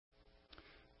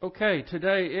Okay,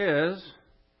 today is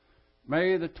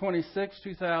May the 26th,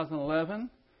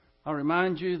 2011. I'll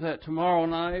remind you that tomorrow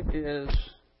night is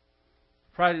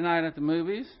Friday night at the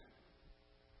movies.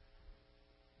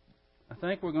 I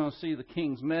think we're going to see The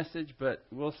King's Message, but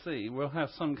we'll see. We'll have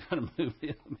some kind of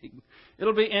movie.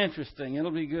 It'll be interesting.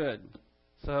 It'll be good.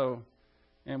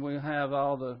 And we'll have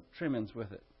all the trimmings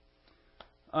with it.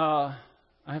 I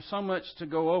have so much to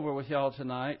go over with y'all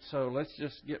tonight, so let's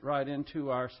just get right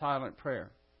into our silent prayer.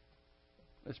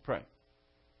 Let's pray.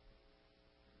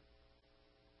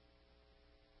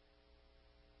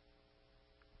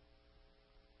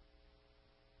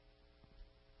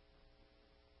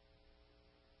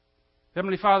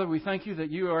 Heavenly Father, we thank you that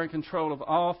you are in control of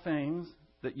all things,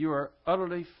 that you are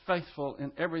utterly faithful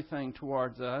in everything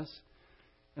towards us,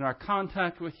 and our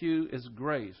contact with you is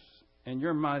grace and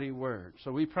your mighty word.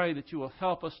 So we pray that you will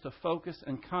help us to focus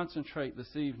and concentrate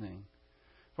this evening,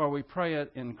 for we pray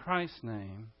it in Christ's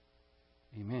name.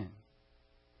 Amen.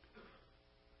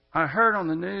 I heard on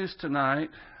the news tonight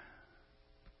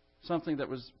something that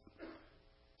was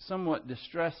somewhat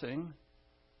distressing.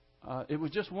 It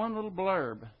was just one little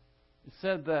blurb. It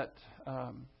said that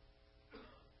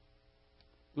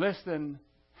less than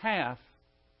half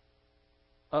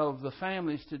of the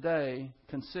families today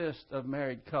consist of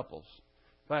married couples.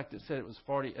 In fact, it said it was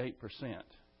 48%.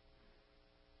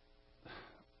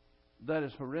 That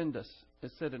is horrendous.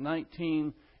 It said in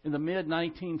the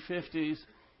mid-1950s,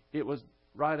 it was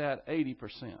right at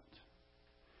 80%.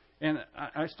 And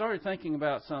I started thinking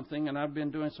about something, and I've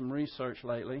been doing some research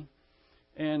lately,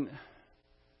 and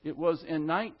it was in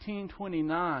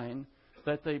 1929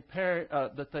 that they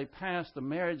passed the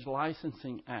Marriage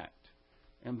Licensing Act.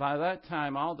 And by that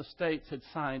time, all the states had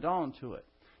signed on to it.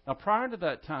 Now, prior to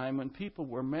that time, when people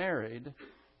were married,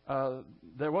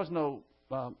 there was no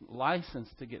license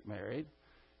to get married.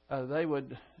 They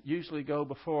would usually go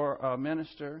before a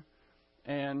minister,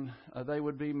 and they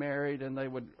would be married, and they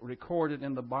would record it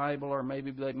in the Bible, or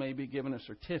maybe they may be given a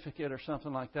certificate or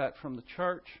something like that from the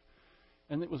church.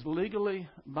 And it was legally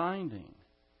binding.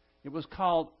 It was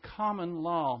called common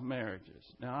law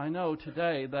marriages. Now, I know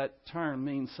today that term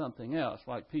means something else,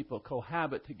 like people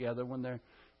cohabit together when they're,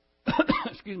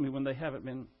 when they haven't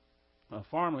been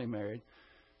formally married.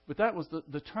 But that was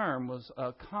the term was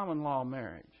common law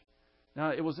marriage.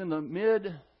 Now, it was in the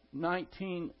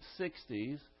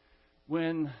mid-1960s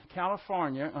when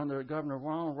California, under Governor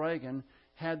Ronald Reagan,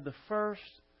 had the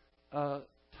first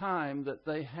time that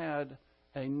they had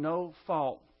a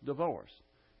no-fault divorce.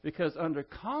 Because under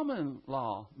common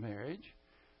law marriage,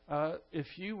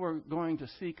 if you were going to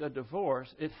seek a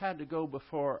divorce, it had to go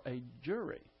before a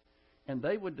jury. And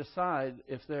they would decide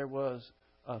if there was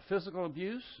physical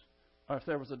abuse, or if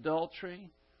there was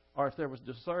adultery, or if there was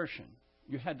desertion.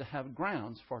 You had to have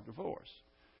grounds for divorce.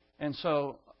 And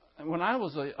so when I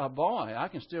was a boy, I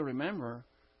can still remember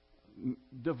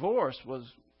divorce was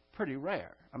pretty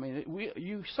rare. I mean,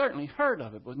 you certainly heard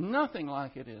of it, but nothing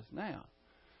like it is now.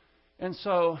 And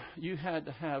so you had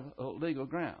to have legal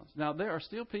grounds. Now, there are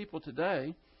still people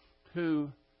today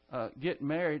who get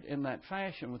married in that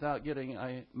fashion without getting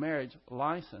a marriage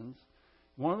license.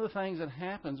 One of the things that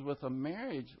happens with a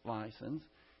marriage license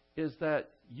is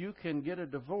that you can get a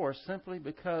divorce simply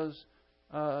because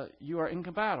you are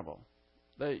incompatible.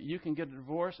 You can get a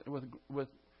divorce with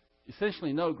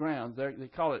essentially no grounds. They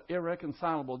call it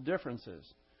irreconcilable differences.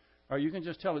 Or you can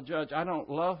just tell a judge, I don't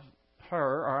love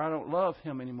her or I don't love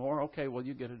him anymore. Okay, well,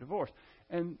 you get a divorce.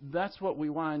 And that's what we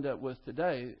wind up with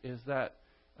today, is that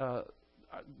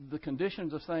the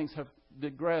conditions of things have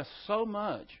digressed so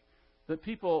much that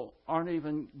people aren't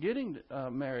even getting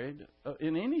married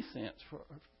in any sense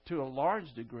to a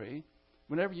large degree.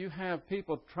 Whenever you have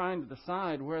people trying to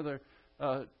decide whether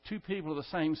two people of the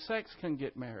same sex can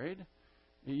get married,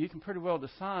 you can pretty well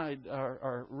decide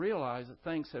or realize that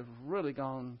things have really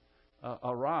gone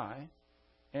awry.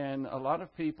 And a lot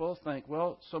of people think,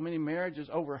 well, so many marriages,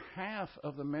 over half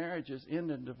of the marriages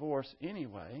end in divorce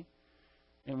anyway.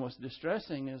 And what's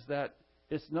distressing is that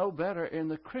it's no better in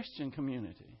the Christian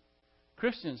community.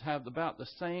 Christians have about the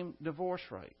same divorce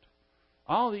rate.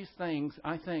 All these things,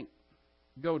 I think,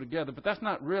 go together. But that's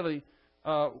not really,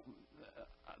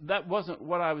 that wasn't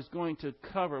what I was going to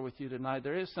cover with you tonight.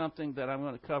 There is something that I'm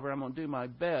going to cover. I'm going to do my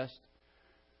best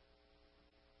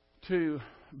to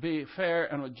be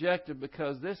fair and objective,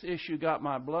 because this issue got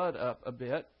my blood up a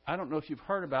bit. I don't know if you've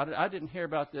heard about it. I didn't hear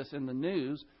about this in the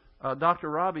news. Dr.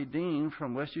 Robbie Dean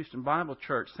from West Houston Bible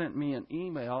Church sent me an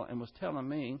email and was telling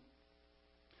me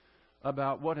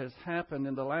about what has happened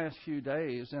in the last few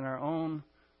days in our own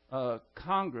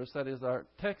Congress, that is our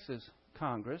Texas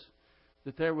Congress,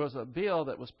 that there was a bill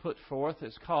that was put forth.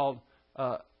 It's called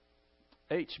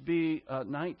HB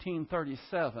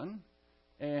 1937,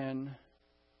 and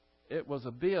it was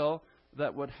a bill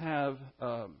that would have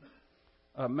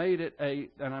made it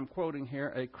and I'm quoting here,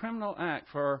 a criminal act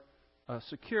for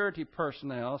security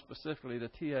personnel, specifically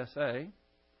the TSA,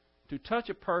 to touch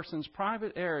a person's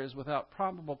private areas without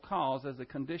probable cause as a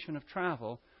condition of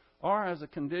travel or as a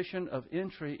condition of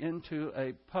entry into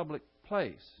a public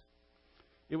place.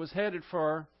 It was headed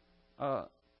for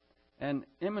an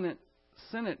imminent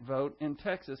Senate vote in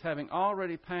Texas, having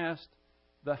already passed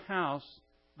the House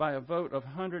by a vote of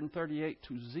 138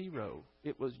 to 0.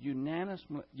 It was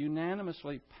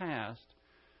unanimously passed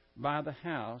by the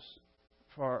House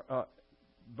for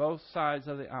both sides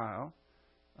of the aisle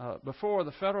before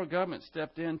the federal government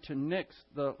stepped in to nix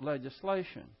the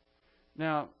legislation.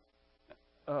 Now,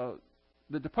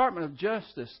 the Department of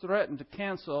Justice threatened to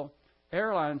cancel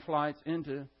airline flights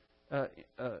into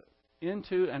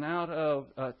and out of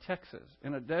Texas.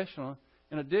 In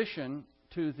addition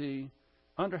to the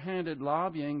underhanded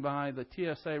lobbying by the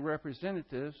TSA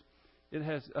representatives, it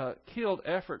has killed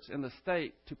efforts in the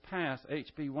state to pass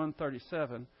HB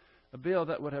 137, a bill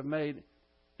that would have made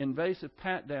invasive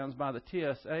pat-downs by the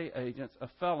TSA agents a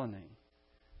felony.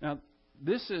 Now,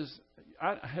 this is...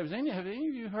 have any of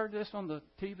you heard this on the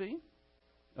TV?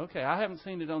 Okay, I haven't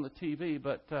seen it on the TV,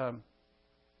 but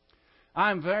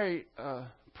I'm very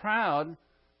proud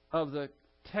of the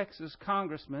Texas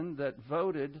congressman that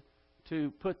voted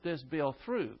to put this bill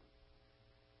through.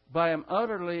 But I am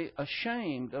utterly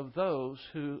ashamed of those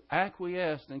who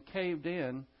acquiesced and caved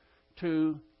in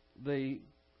to the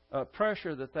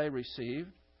pressure that they received.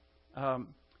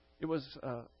 It was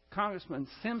Congressman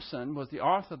Simpson was the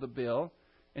author of the bill,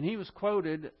 and he was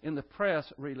quoted in the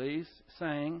press release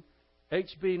saying,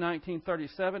 HB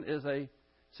 1937 is a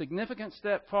significant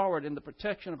step forward in the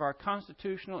protection of our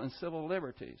constitutional and civil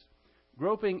liberties.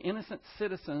 Groping innocent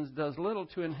citizens does little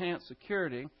to enhance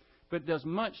security, but does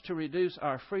much to reduce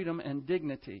our freedom and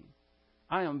dignity.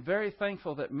 I am very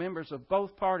thankful that members of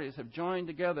both parties have joined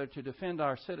together to defend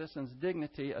our citizens'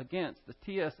 dignity against the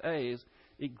TSA's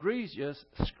egregious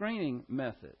screening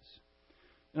methods.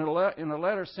 In a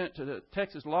letter sent to the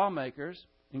Texas lawmakers,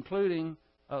 including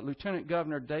Lieutenant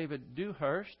Governor David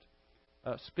Dewhurst,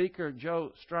 Speaker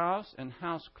Joe Strauss, and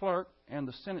House Clerk and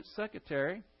the Senate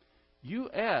Secretary,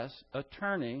 U.S.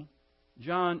 Attorney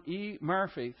John E.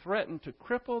 Murphy threatened to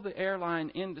cripple the airline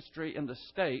industry in the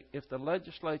state if the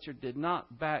legislature did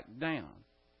not back down.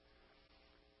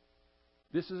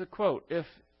 This is a quote. If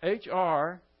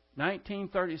H.R.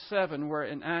 1937 were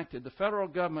enacted, the federal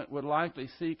government would likely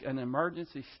seek an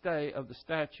emergency stay of the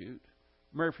statute,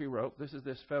 Murphy wrote. This is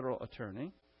this federal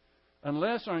attorney.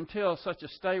 Unless or until such a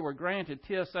stay were granted,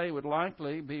 TSA would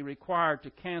likely be required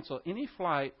to cancel any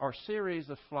flight or series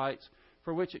of flights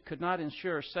for which it could not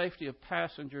ensure safety of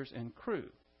passengers and crew.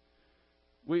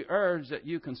 We urge that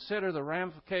you consider the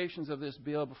ramifications of this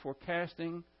bill before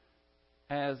casting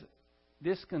as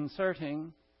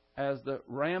disconcerting as the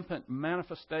rampant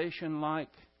mafia-like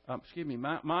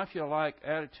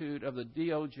attitude of the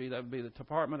DOJ, that would be the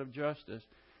Department of Justice,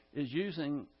 is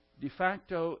using de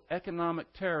facto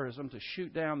economic terrorism to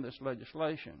shoot down this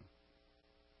legislation.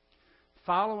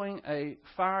 Following a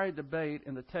fiery debate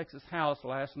in the Texas House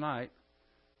last night,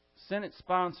 Senate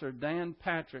sponsor Dan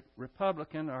Patrick,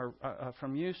 Republican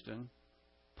from Houston,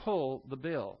 pulled the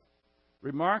bill.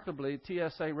 Remarkably,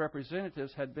 TSA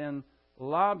representatives had been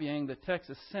lobbying the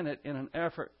Texas Senate in an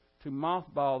effort to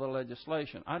mothball the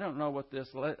legislation. I don't know what this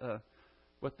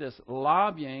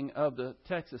lobbying of the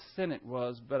Texas Senate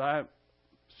was, but I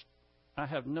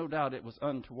have no doubt it was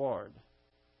untoward.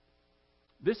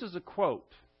 This is a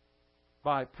quote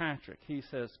by Patrick. He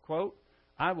says, quote,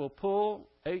 I will pull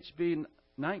HB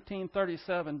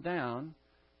 1937 down,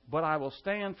 but I will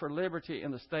stand for liberty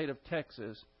in the state of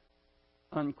Texas,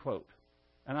 unquote.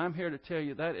 And I'm here to tell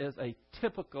you that is a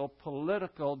typical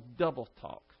political double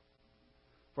talk.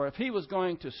 For if he was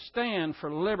going to stand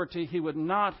for liberty, he would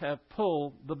not have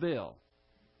pulled the bill.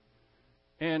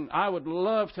 And I would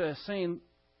love to have seen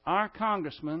our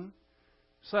congressman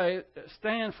say,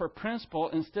 stand for principle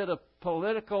instead of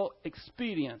political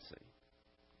expediency.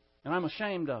 And I'm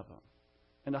ashamed of him.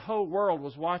 And the whole world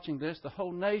was watching this. The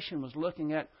whole nation was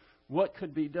looking at what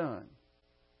could be done.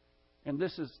 And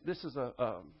this is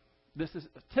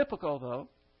typical, though.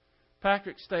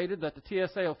 Patrick stated that the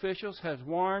TSA officials have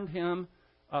warned him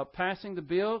passing the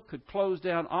bill could close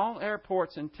down all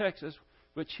airports in Texas,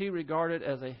 which he regarded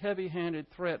as a heavy-handed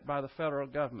threat by the federal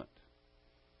government.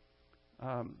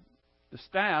 The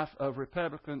staff of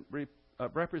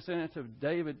Representative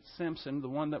David Simpson, the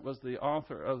one that was the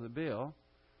author of the bill,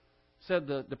 said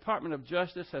the Department of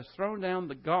Justice has thrown down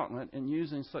the gauntlet in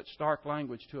using such stark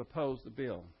language to oppose the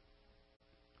bill.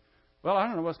 Well, I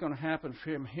don't know what's going to happen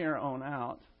from here on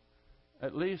out.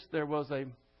 At least there was a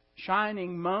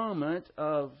shining moment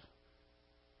of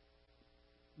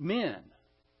men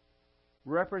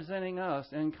representing us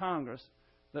in Congress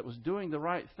that was doing the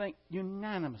right thing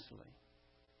unanimously.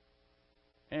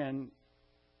 And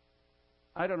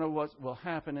I don't know what will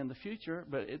happen in the future,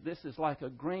 but this is like a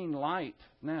green light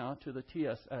now to the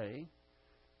TSA.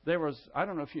 I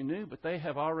don't know if you knew, but they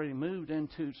have already moved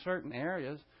into certain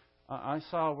areas. I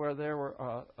saw where there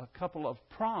were a couple of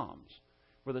proms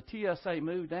where the TSA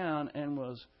moved down and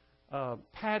was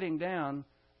patting down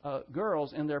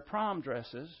girls in their prom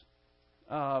dresses,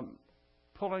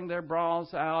 pulling their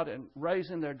bras out and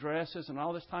raising their dresses and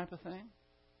all this type of thing.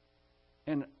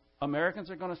 And Americans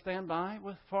are going to stand by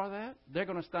for that? They're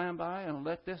going to stand by and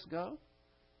let this go?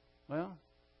 Well,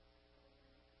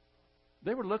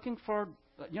 they were looking for,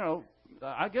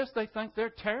 I guess they think they're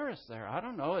terrorists there. I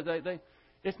don't know.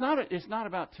 It's not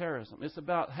about terrorism. It's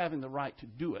about having the right to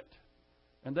do it.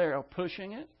 And they are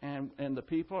pushing it, and the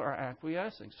people are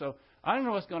acquiescing. So I don't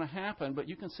know what's going to happen, but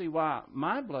you can see why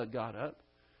my blood got up.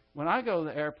 When I go to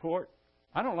the airport,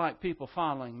 I don't like people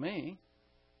following me.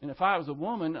 And if I was a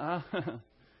woman,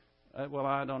 well,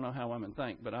 I don't know how women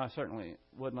think, but I certainly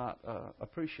would not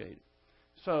appreciate it.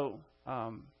 So,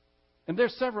 and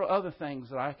there's several other things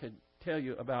that I could tell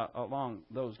you about along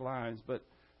those lines, but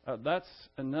that's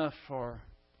enough for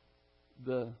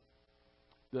the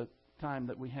time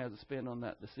that we had to spend on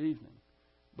that this evening.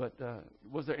 But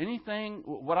was there anything,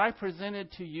 what I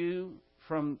presented to you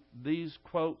from these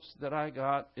quotes that I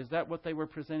got, is that what they were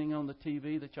presenting on the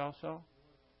TV that y'all saw?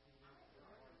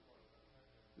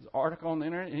 There's an article on the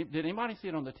internet. Did anybody see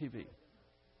it on the TV?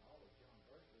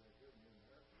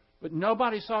 But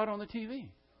nobody saw it on the TV.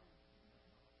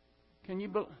 Can you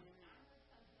believe?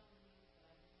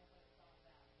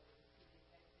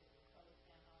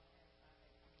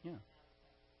 Yeah.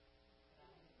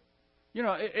 You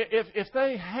know, if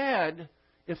they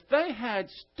had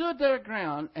stood their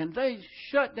ground and they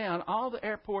shut down all the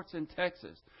airports in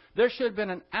Texas, there should have been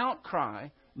an outcry,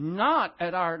 not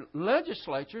at our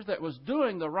legislatures that was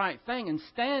doing the right thing and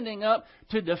standing up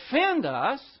to defend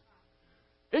us.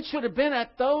 It should have been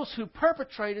at those who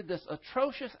perpetrated this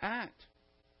atrocious act.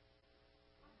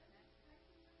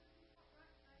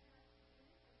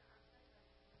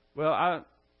 Well,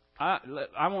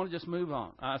 I want to just move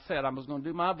on. I said I was going to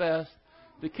do my best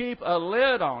to keep a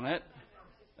lid on it.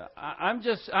 I'm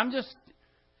just.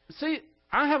 See,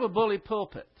 I have a bully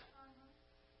pulpit,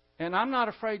 and I'm not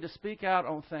afraid to speak out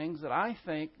on things that I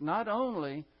think not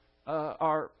only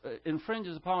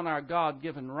infringes upon our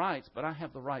God-given rights, but I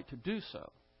have the right to do so.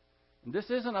 And this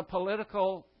isn't a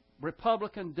political,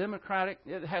 Republican, Democratic.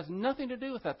 It has nothing to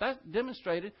do with that. That's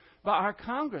demonstrated by our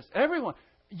Congress. Everyone.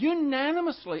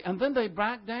 Unanimously, and then they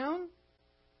back down?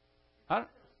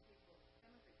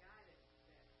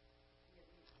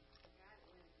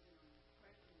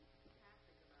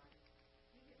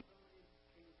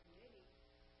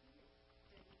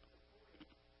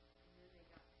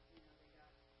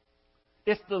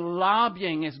 It's the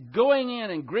lobbying. It's going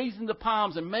in and greasing the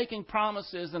palms and making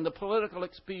promises and the political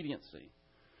expediency.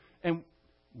 And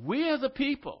we as a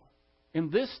people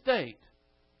in this state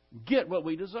get what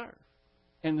we deserve.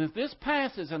 And if this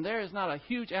passes and there is not a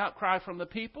huge outcry from the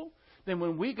people, then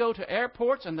when we go to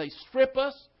airports and they strip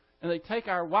us and they take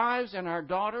our wives and our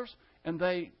daughters and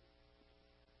they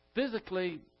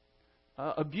physically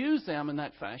abuse them in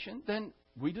that fashion, then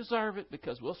we deserve it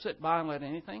because we'll sit by and let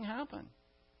anything happen.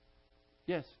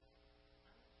 Yes?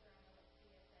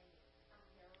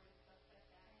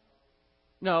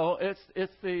 No, it's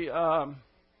the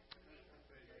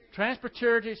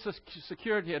Transportation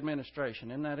Security Administration.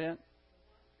 Isn't that it?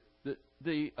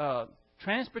 The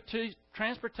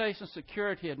Transportation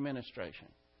Security Administration.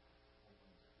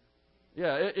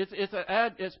 Yeah,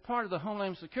 it's part of the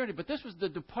Homeland Security, but this was the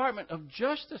Department of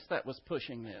Justice that was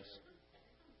pushing this.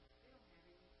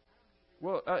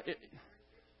 Well,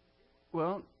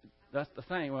 that's the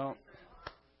thing. Well,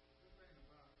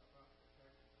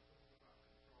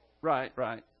 right.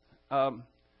 I'm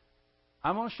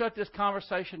going to shut this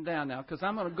conversation down now because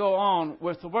I'm going to go on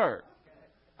with the Word.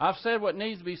 I've said what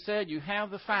needs to be said. You have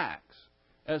the facts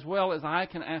as well as I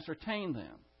can ascertain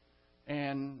them.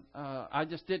 And I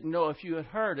just didn't know if you had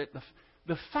heard it.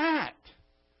 The fact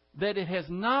that it has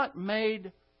not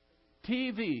made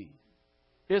TV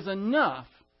is enough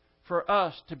for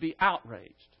us to be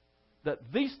outraged. That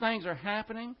these things are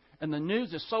happening and the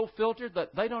news is so filtered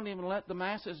that they don't even let the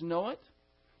masses know it.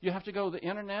 You have to go to the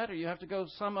internet or you have to go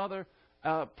to some other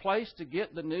place to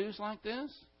get the news like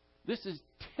this? This is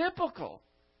typical,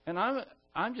 and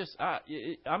I'm just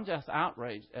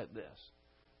outraged at this.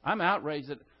 I'm outraged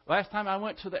that last time I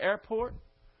went to the airport,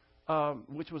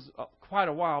 which was quite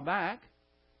a while back,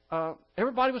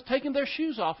 everybody was taking their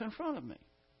shoes off in front of me,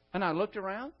 and I looked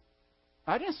around.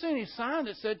 I didn't see any sign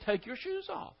that said "Take your shoes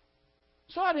off,"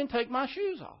 so I didn't take my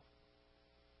shoes off.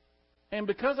 And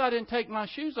because I didn't take my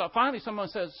shoes off, finally someone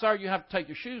says, "Sir, you have to take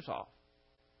your shoes off."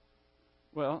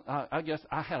 Well, I guess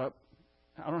I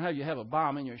don't know how you have a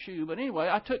bomb in your shoe, but anyway,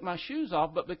 I took my shoes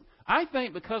off. But I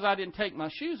think because I didn't take my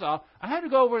shoes off, I had to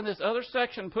go over in this other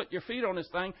section, put your feet on this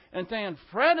thing, and stand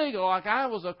Fred Eagle like I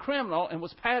was a criminal and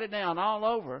was patted down all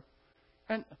over.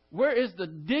 And where is the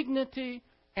dignity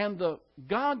and the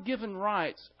God-given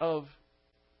rights of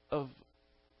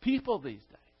people these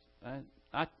days?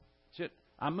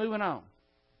 I'm moving on.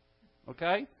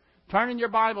 Okay? Turn in your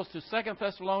Bibles to 2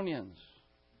 Thessalonians.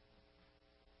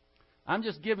 I'm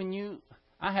just giving you,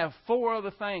 I have 4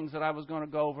 other things that I was going to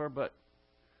go over, but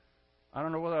I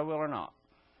don't know whether I will or not.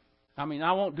 I mean,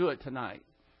 I won't do it tonight.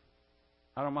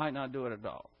 I might not do it at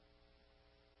all.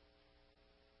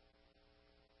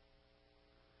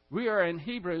 We are in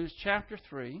Hebrews chapter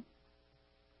 3.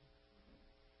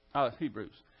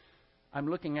 Hebrews. I'm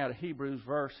looking at a Hebrews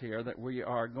verse here that we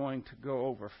are going to go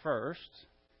over first.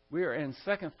 We are in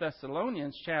 2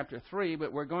 Thessalonians chapter 3,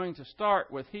 but we're going to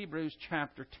start with Hebrews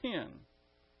chapter 10.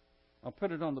 I'll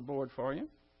put it on the board for you.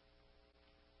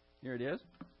 Here it is.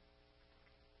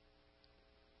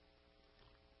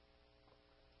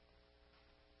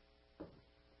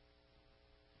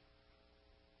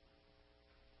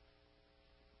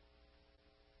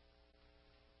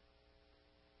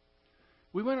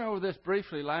 We went over this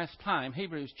briefly last time,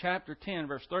 Hebrews chapter 10,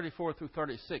 verse 34 through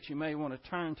 36. You may want to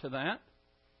turn to that.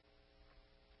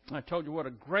 I told you what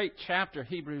a great chapter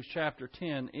Hebrews chapter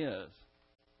 10 is.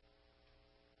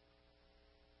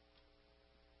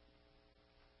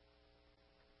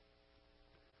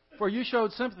 For you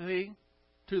showed sympathy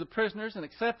to the prisoners and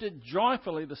accepted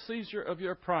joyfully the seizure of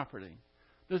your property.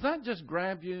 Does that just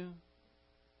grab you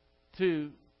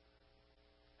to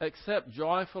accept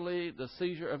joyfully the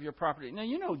seizure of your property? Now,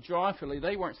 you know, joyfully,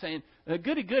 they weren't saying,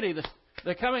 goody, goody,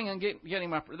 they're coming and getting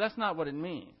my property. That's not what it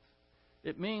means.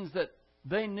 It means that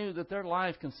they knew that their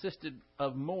life consisted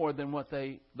of more than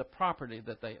the property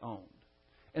that they owned.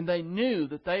 And they knew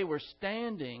that they were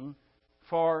standing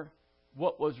for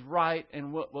what was right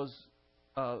and what was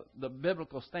the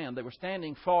biblical stand. They were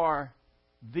standing for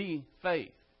the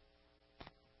faith.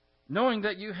 Knowing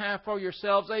that you have for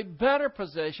yourselves a better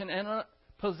possession and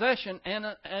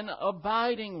an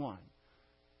abiding one.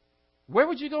 Where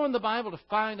would you go in the Bible to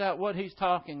find out what he's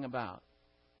talking about?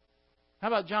 How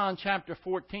about John chapter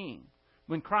 14,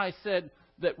 when Christ said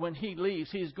that when he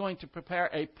leaves, he's going to prepare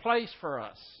a place for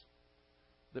us,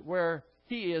 that where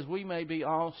he is, we may be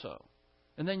also.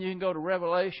 And then you can go to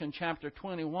Revelation chapter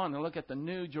 21 and look at the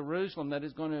new Jerusalem that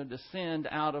is going to descend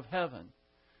out of heaven.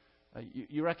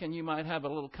 You reckon you might have a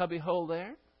little cubby hole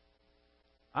there?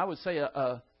 I would say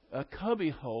a cubby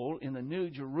hole in the New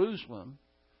Jerusalem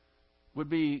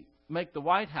would make the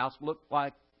White House look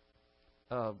like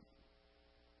a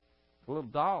little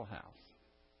dollhouse.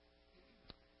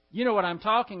 You know what I'm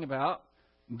talking about.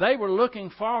 They were looking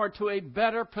forward to a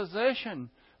better possession.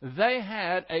 They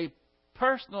had a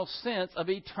personal sense of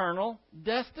eternal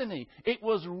destiny. It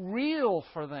was real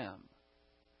for them.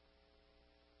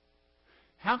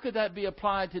 How could that be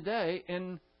applied today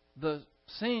in the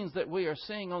scenes that we are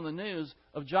seeing on the news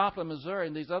of Joplin, Missouri,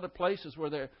 and these other places where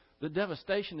the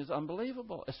devastation is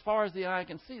unbelievable? As far as the eye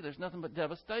can see, there's nothing but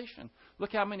devastation.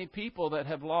 Look how many people that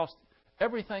have lost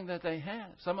everything that they have.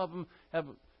 Some of them have.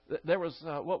 There was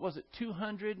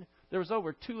 200? There was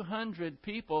over 200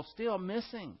 people still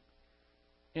missing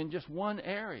in just one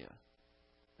area.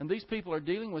 And these people are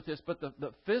dealing with this, but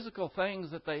the physical things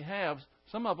that they have,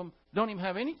 some of them don't even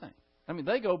have anything. I mean,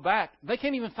 they go back. They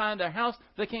can't even find their house.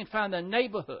 They can't find their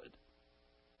neighborhood.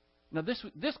 Now,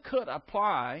 this could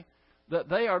apply that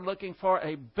they are looking for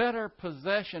a better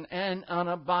possession and an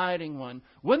abiding one.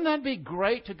 Wouldn't that be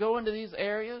great to go into these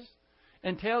areas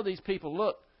and tell these people,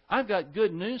 look, I've got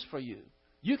good news for you.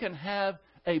 You can have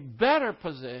a better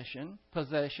possession,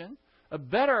 a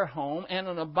better home, and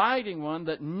an abiding one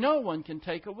that no one can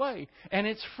take away. And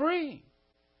it's free.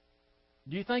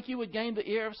 Do you think you would gain the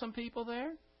ear of some people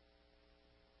there?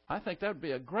 I think that would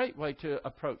be a great way to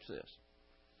approach this.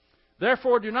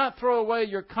 Therefore, do not throw away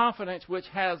your confidence, which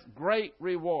has great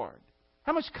reward.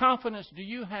 How much confidence do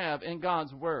you have in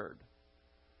God's Word?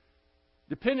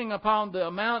 Depending upon the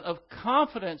amount of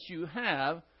confidence you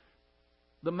have,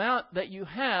 the amount that you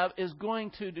have is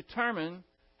going to determine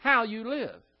how you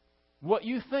live, what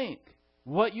you think,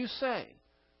 what you say,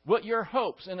 what your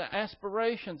hopes and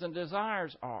aspirations and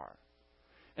desires are.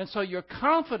 And so your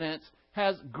confidence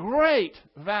has great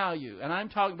value. And I'm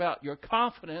talking about your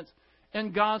confidence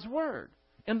in God's Word,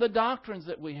 in the doctrines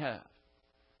that we have.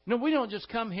 No, we don't just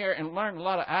come here and learn a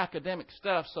lot of academic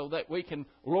stuff so that we can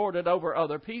lord it over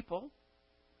other people.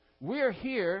 We're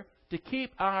here to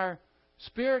keep our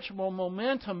spiritual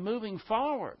momentum moving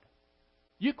forward.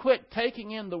 You quit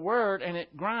taking in the Word and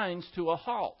it grinds to a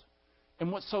halt.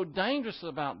 And what's so dangerous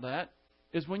about that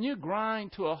is when you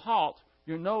grind to a halt,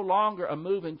 you're no longer a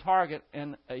moving target,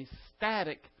 and a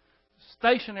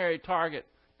stationary target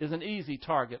is an easy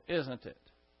target, isn't it?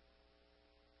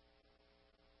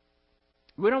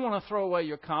 We don't want to throw away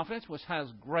your confidence, which has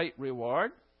great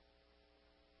reward.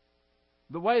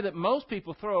 The way that most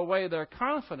people throw away their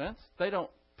confidence, they don't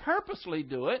purposely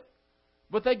do it,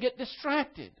 but they get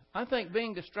distracted. I think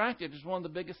being distracted is one of the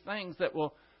biggest things that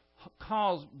will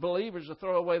cause believers to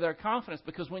throw away their confidence,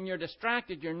 because when you're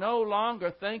distracted, you're no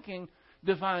longer thinking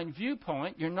divine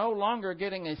viewpoint. You're no longer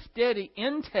getting a steady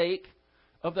intake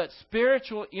of that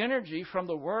spiritual energy from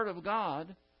the Word of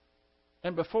God.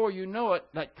 And before you know it,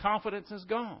 that confidence is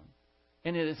gone.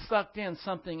 And it has sucked in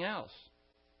something else.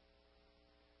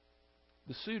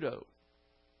 The pseudo.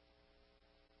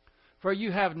 For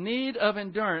you have need of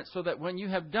endurance, so that when you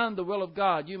have done the will of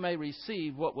God, you may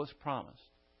receive what was promised.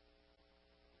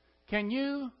 Can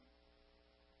you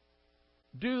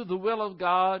do the will of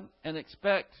God and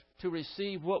expect to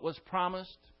receive what was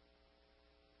promised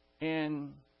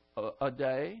in a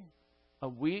day, a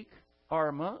week, or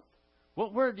a month?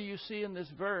 What word do you see in this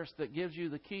verse that gives you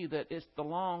the key that it's the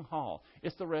long haul?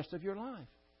 It's the rest of your life.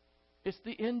 It's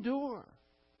the endure.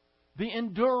 The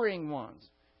enduring ones.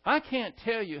 I can't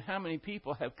tell you how many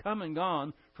people have come and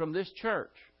gone from this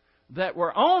church that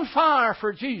were on fire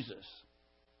for Jesus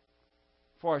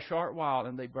for a short while,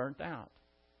 and they burnt out.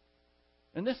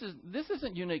 And this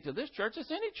isn't unique to this church.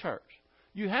 It's any church.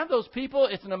 You have those people.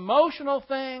 It's an emotional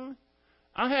thing.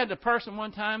 I had a person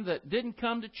one time that didn't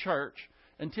come to church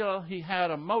until he had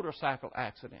a motorcycle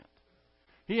accident.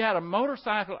 He had a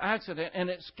motorcycle accident, and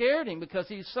it scared him because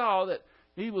he saw that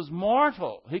he was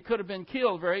mortal. He could have been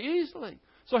killed very easily.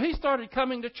 So he started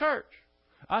coming to church.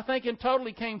 I think in total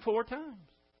he came 4 times.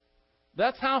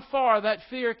 That's how far that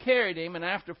fear carried him. And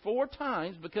after 4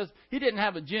 times, because he didn't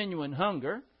have a genuine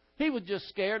hunger, he was just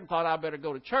scared and thought, I better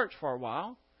go to church for a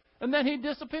while. And then he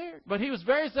disappeared. But he was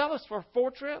very zealous for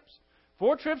 4 trips.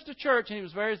 4 trips to church, and he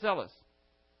was very zealous.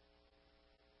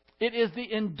 It is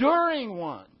the enduring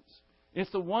ones.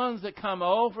 It's the ones that come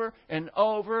over and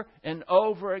over and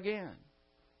over again.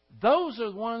 Those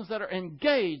are the ones that are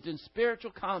engaged in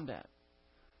spiritual combat.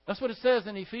 That's what it says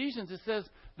in Ephesians. It says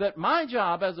that my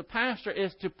job as a pastor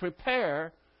is to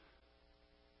prepare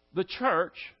the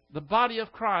church, the body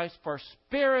of Christ, for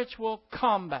spiritual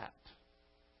combat.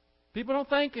 People don't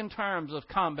think in terms of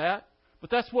combat, but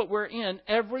that's what we're in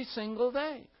every single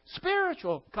day.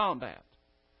 Spiritual combat.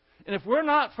 And if we're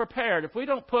not prepared, if we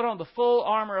don't put on the full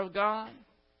armor of God,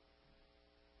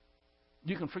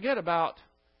 you can forget about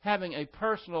having a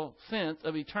personal sense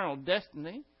of eternal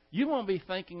destiny. You won't be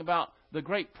thinking about the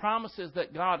great promises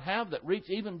that God has that reach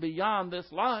even beyond this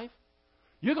life.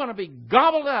 You're going to be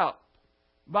gobbled out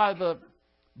by the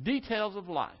details of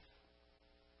life.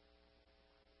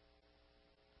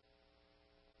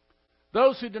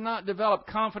 Those who do not develop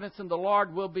confidence in the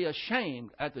Lord will be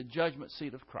ashamed at the judgment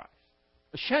seat of Christ.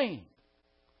 Ashamed.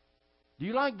 Do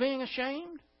you like being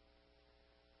ashamed?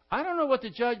 I don't know what the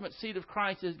judgment seat of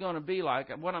Christ is going to be like.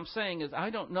 What I'm saying is I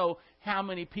don't know how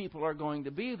many people are going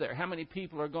to be there, how many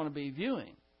people are going to be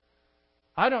viewing.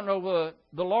 I don't know whether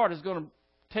the Lord is going to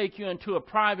take you into a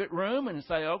private room and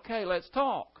say, okay, let's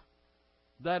talk.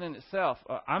 That in itself,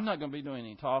 I'm not going to be doing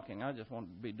any talking. I just want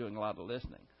to be doing a lot of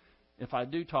listening. If I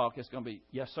do talk, it's going to be,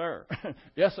 yes, sir.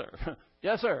 Yes, sir.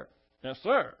 Yes, sir. Yes,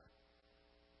 sir.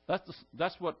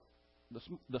 That's what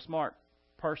the smart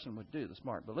person would do, the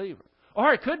smart believer.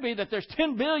 Or it could be that there's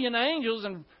 10 billion angels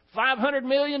and 500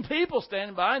 million people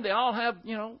standing by, and they all have,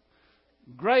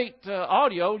 great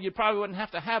audio. You probably wouldn't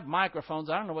have to have microphones.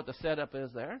 I don't know what the setup is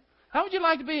there. How would you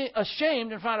like to be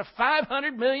ashamed in front of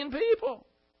 500 million people?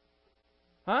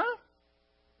 Huh?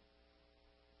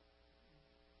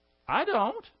 I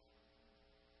don't.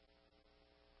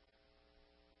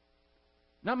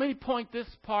 Now, let me point this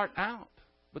part out.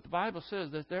 But the Bible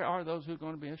says that there are those who are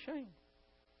going to be ashamed.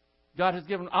 God has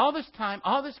given all this time,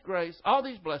 all this grace, all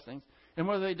these blessings, and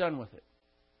what have they done with it?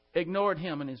 Ignored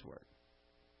Him and His Word.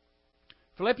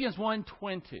 Philippians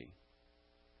 1:20.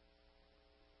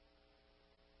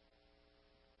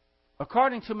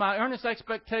 according to my earnest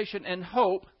expectation and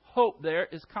hope there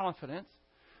is confidence,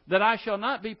 that I shall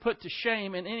not be put to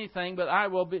shame in anything, but I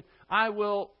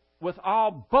will with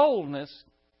all boldness,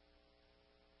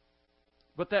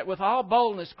 but that with all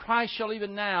boldness Christ shall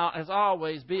even now, as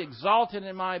always, be exalted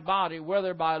in my body,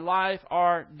 whether by life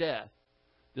or death.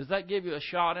 Does that give you a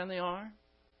shot in the arm?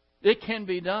 It can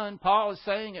be done. Paul is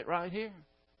saying it right here.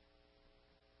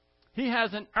 He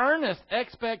has an earnest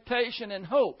expectation and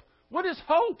hope. What is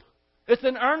hope? It's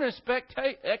an earnest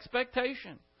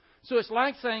expectation. So it's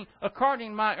like saying, according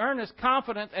to my earnest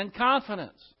confidence and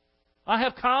confidence. I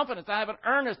have confidence. I have an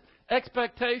earnest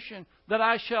expectation that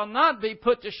I shall not be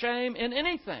put to shame in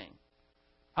anything.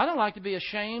 I don't like to be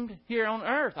ashamed here on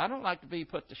earth. I don't like to be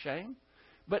put to shame.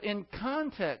 But in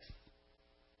context,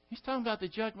 he's talking about the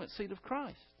judgment seat of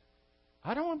Christ.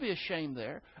 I don't want to be ashamed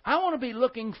there. I want to be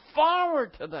looking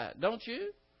forward to that, don't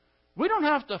you? We don't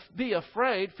have to be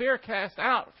afraid. Fear casts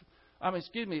out.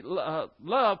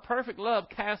 Love, perfect love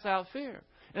casts out fear.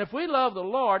 And if we love the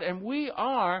Lord and we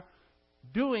are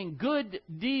doing good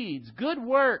deeds, good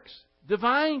works,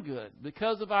 divine good,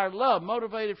 because of our love,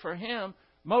 motivated for Him,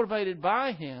 motivated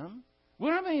by Him, we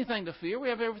don't have anything to fear. We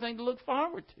have everything to look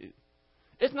forward to.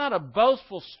 It's not a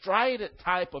boastful, strident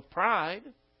type of pride.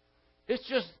 It's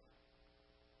just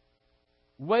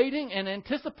waiting and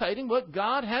anticipating what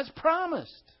God has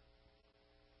promised.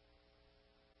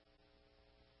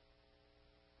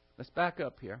 Let's back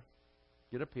up here.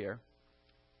 Get up here.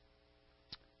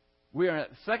 We are at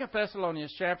 2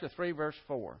 Thessalonians chapter 3, verse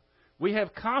 4. We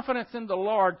have confidence in the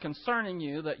Lord concerning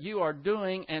you that you are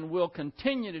doing and will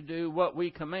continue to do what we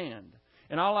command.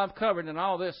 And all I've covered in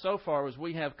all this so far is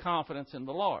we have confidence in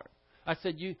the Lord. I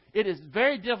said it is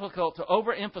very difficult to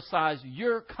overemphasize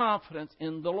your confidence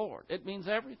in the Lord. It means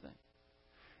everything.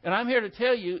 And I'm here to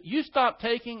tell you, you stop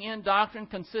taking in doctrine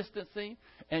consistency,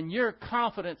 and your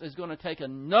confidence is going to take a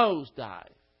nosedive.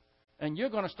 And you're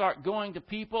going to start going to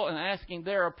people and asking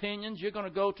their opinions. You're going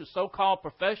to go to so-called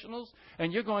professionals,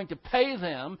 and you're going to pay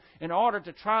them in order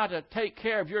to try to take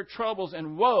care of your troubles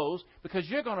and woes, because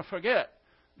you're going to forget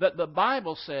that the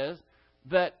Bible says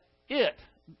that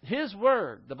His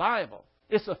Word, the Bible,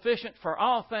 is sufficient for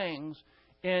all things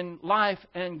in life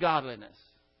and godliness.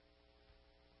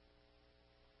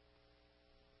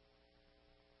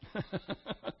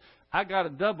 I got a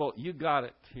double. You got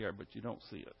it here, but you don't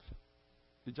see it.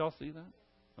 Did y'all see that?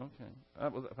 Okay.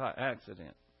 That was by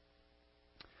accident.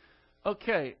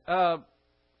 Okay.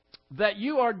 That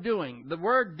you are doing. The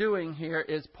word doing here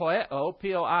is poieo,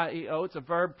 P-O-I-E-O. It's a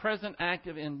verb, present,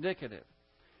 active, indicative.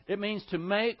 It means to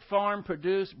make, form,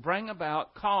 produce, bring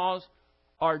about, cause,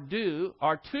 or do,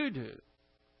 or to do.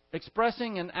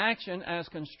 Expressing an action as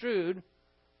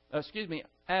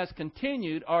as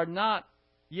continued or not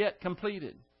yet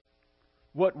completed.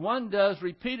 What one does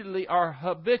repeatedly or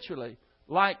habitually,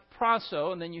 like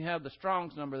proso, and then you have the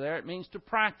Strong's number there, it means to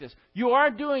practice. You are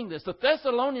doing this. The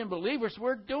Thessalonian believers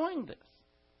were doing this.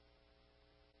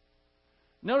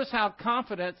 Notice how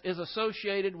confidence is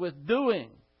associated with doing.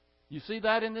 You see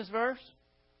that in this verse?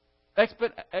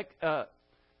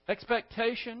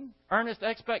 Expectation, earnest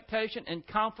expectation, and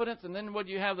confidence. And then what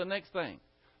do you have the next thing?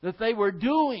 That they were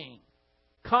doing.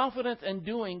 Confidence and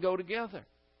doing go together.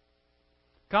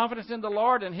 Confidence in the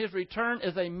Lord and His return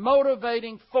is a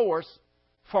motivating force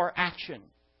for action.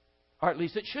 Or at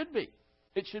least it should be.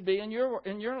 It should be in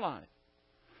your life.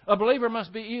 A believer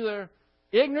must be either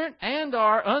ignorant and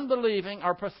or unbelieving,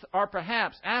 or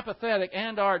perhaps apathetic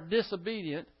and or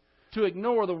disobedient, to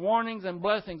ignore the warnings and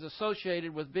blessings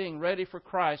associated with being ready for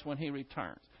Christ when He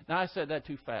returns. Now, I said that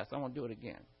too fast. I want to do it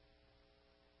again.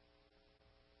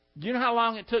 Do you know how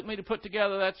long it took me to put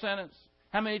together that sentence?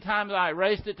 How many times I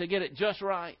erased it to get it just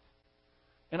right?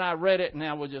 And I read it, and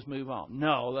now we'll just move on.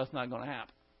 No, that's not going to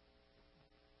happen.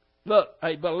 Look,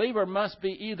 a believer must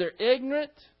be either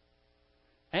ignorant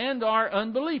and or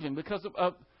unbelieving, because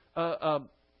a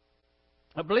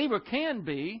believer can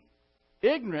be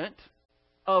ignorant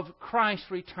of Christ's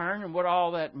return and what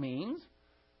all that means.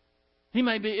 He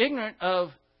may be ignorant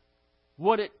of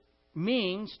what it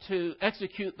means to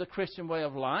execute the Christian way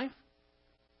of life.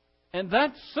 And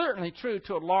that's certainly true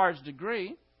to a large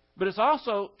degree. But it's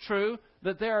also true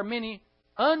that there are many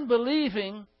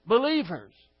unbelieving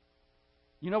believers.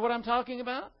 You know what I'm talking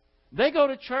about? They go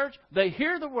to church, they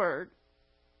hear the Word,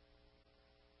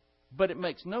 but it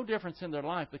makes no difference in their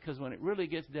life, because when it really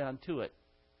gets down to it,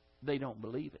 they don't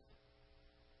believe it.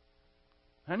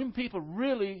 How many people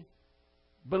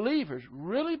believers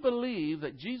really believe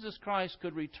that Jesus Christ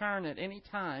could return at any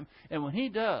time, and when He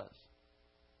does,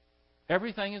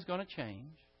 everything is going to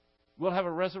change. We'll have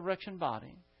a resurrection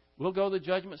body. We'll go to the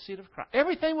judgment seat of Christ.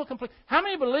 Everything will complete. How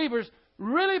many believers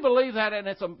really believe that and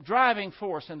it's a driving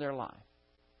force in their life?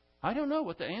 I don't know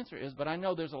what the answer is, but I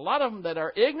know there's a lot of them that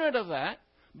are ignorant of that.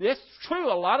 It's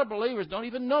true, a lot of believers don't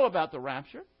even know about the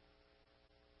rapture.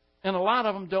 And a lot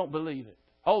of them don't believe it.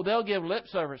 Oh, they'll give lip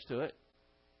service to it.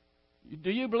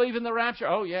 Do you believe in the rapture?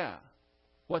 Oh, yeah.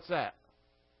 What's that?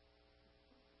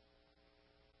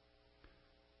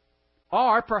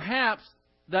 Or perhaps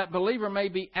that believer may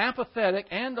be apathetic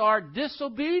and or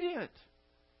disobedient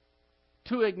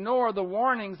to ignore the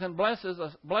warnings and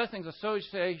blessings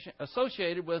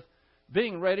associated with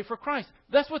being ready for Christ.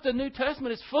 That's what the New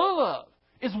Testament is full of.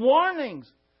 It's warnings.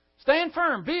 Stand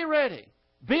firm. Be ready.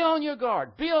 Be on your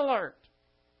guard. Be alert.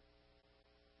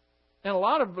 And a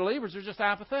lot of believers are just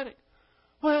apathetic.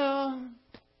 Well,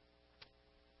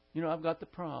 I've got the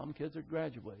prom. Kids are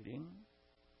graduating.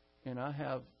 And I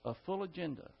have a full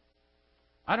agenda.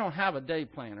 I don't have a day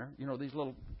planner. These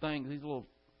little things, these little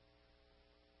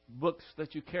books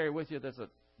that you carry with you. There's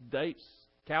dates,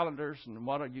 calendars,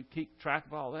 and you keep track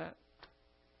of all that.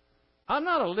 I'm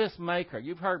not a list maker.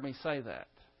 You've heard me say that.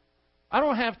 I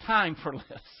don't have time for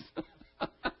lists.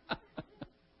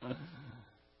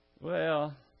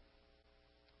 Well,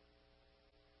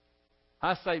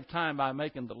 I save time by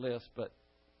making the list, but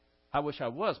I wish I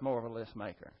was more of a list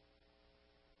maker.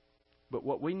 But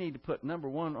what we need to put number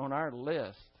one on our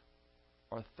list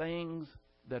are things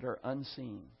that are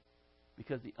unseen.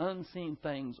 Because the unseen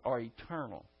things are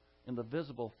eternal and the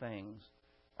visible things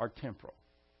are temporal.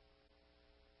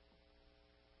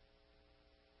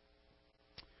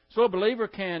 So a believer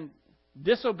can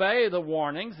disobey the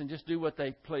warnings and just do what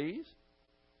they please.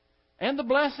 And the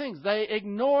blessings, they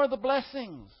ignore the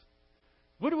blessings.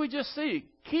 What do we just see?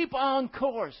 Keep on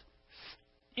course.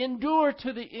 Endure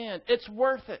to the end. It's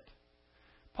worth it.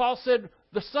 Paul said,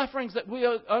 the sufferings that we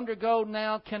undergo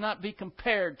now cannot be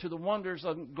compared to the wonders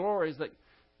and glories that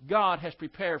God has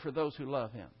prepared for those who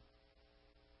love Him.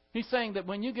 He's saying that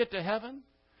when you get to heaven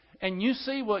and you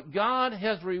see what God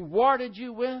has rewarded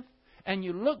you with, and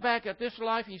you look back at this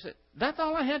life and you say, that's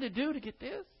all I had to do to get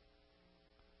this?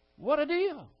 What a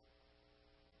deal.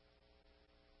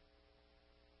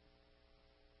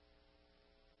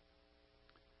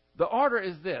 The order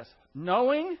is this: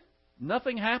 knowing,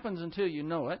 nothing happens until you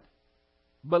know it.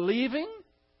 Believing,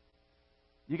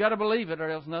 you got to believe it or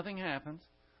else nothing happens.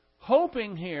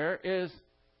 Hoping here is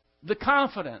the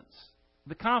confidence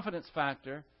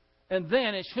factor, and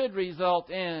then it should result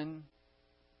in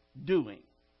doing.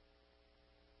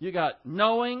 You got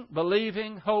knowing,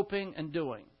 believing, hoping, and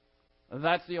doing.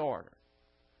 That's the order.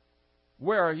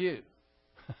 Where are you?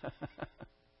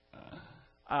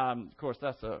 Of course,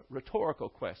 that's a rhetorical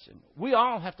question. We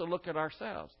all have to look at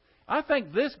ourselves. I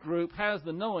think this group has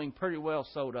the knowing pretty well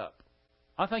sewed up.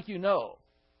 I think you know.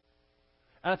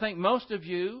 And I think most of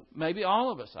you, maybe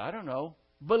all of us, I don't know,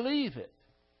 believe it.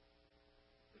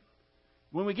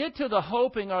 When we get to the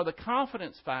hoping or the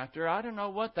confidence factor, I don't know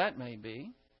what that may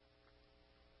be.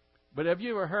 But have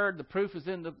you ever heard the proof is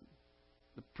in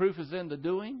the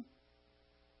doing?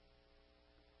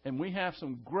 And we have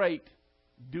some great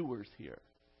doers here.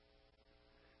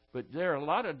 But there are a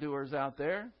lot of doers out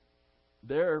there.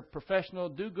 They're professional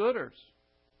do-gooders.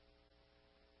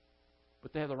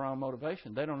 But they have the wrong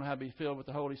motivation. They don't know how to be filled with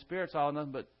the Holy Spirit. It's all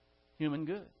nothing but human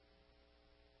good.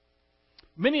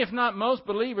 Many, if not most,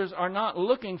 believers are not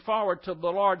looking forward to the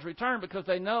Lord's return because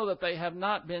they know that they have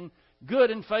not been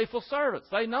good and faithful servants.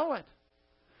 They know it.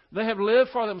 They have lived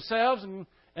for themselves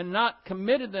and not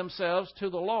committed themselves to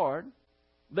the Lord.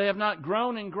 They have not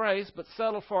grown in grace but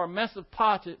settled for a mess of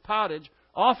pottage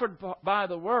offered by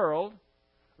the world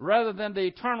rather than the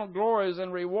eternal glories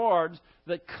and rewards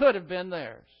that could have been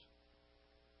theirs.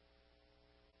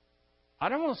 I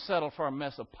don't want to settle for a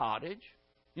mess of pottage.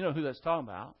 You know who that's talking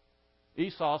about.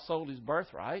 Esau sold his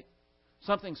birthright.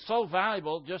 Something so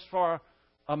valuable just for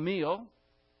a meal.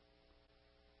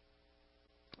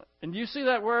 And do you see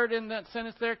that word in that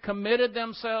sentence there? Committed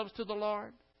themselves to the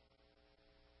Lord.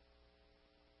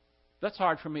 That's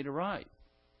hard for me to write.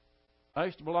 I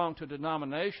used to belong to a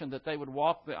denomination that they would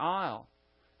walk the aisle.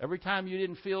 Every time you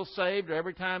didn't feel saved or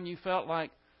every time you felt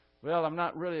like, well, I'm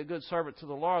not really a good servant to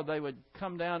the Lord, they would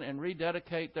come down and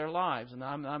rededicate their lives. And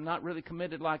I'm not really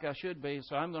committed like I should be,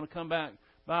 so I'm going to come back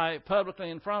by publicly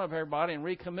in front of everybody and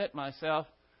recommit myself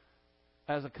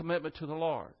as a commitment to the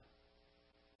Lord.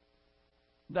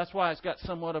 That's why it's got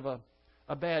somewhat of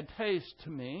a bad taste to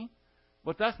me.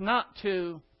 But that's not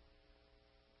to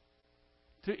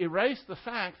erase the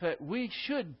fact that we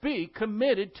should be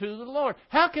committed to the Lord.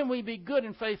 How can we be good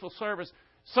and faithful servants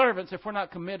if we're not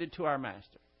committed to our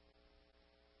Master?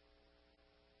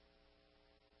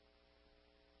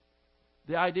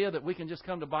 The idea that we can just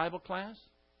come to Bible class,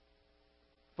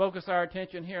 focus our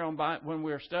attention here on when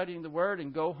we're studying the Word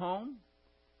and go home,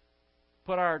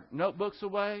 put our notebooks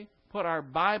away, put our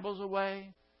Bibles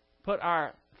away, put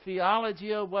our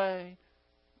theology away,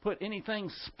 put anything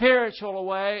spiritual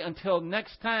away until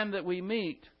next time that we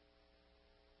meet,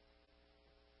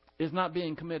 is not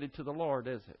being committed to the Lord,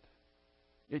 is it?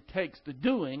 It takes the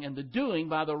doing, and the doing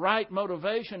by the right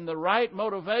motivation. The right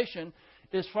motivation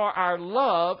is for our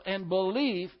love and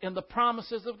belief in the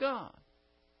promises of God.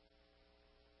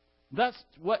 That's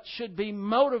what should be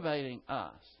motivating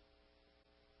us.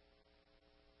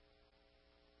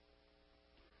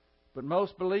 But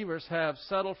most believers have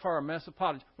settled for a mess of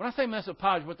pottage. When I say mess of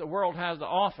pottage, what the world has to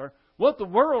offer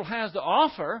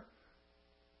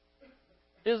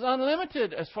is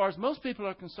unlimited as far as most people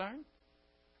are concerned.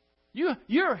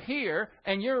 You're here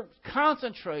and you're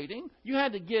concentrating. You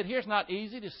had to get here. It's not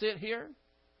easy to sit here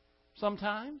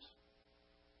sometimes.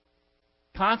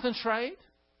 Concentrate.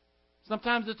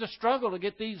 Sometimes it's a struggle to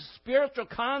get these spiritual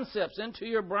concepts into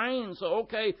your brain. So,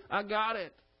 okay, I got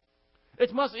it.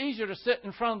 It's much easier to sit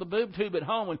in front of the boob tube at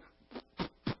home and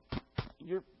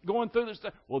you're going through this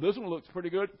stuff. Well, this one looks pretty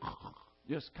good.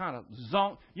 Just kind of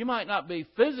zonk. You might not be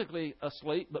physically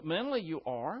asleep, but mentally you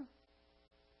are.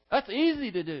 That's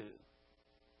easy to do.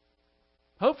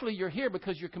 Hopefully you're here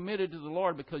because you're committed to the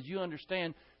Lord, because you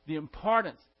understand the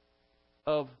importance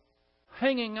of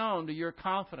hanging on to your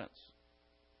confidence,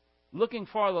 looking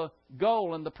for the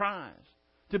goal and the prize,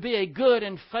 to be a good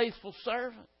and faithful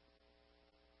servant.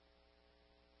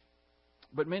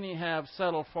 But many have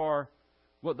settled for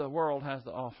what the world has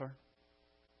to offer.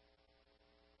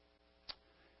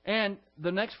 And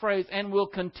the next phrase, and will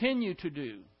continue to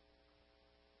do.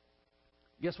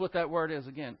 Guess what that word is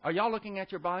again? Are y'all looking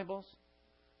at your Bibles?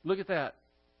 Look at that.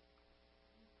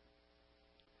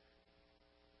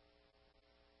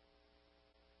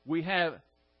 We have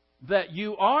that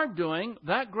you are doing.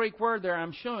 That Greek word there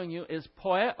I'm showing you is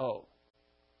poieo.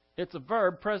 It's a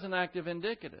verb, present active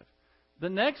indicative.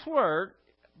 The next word,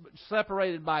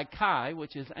 separated by kai,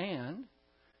 which is and,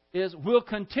 is will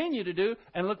continue to do.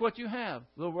 And look what you have.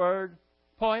 The word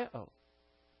poieo.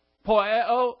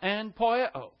 Poieo and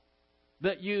poieo.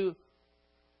 That you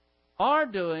are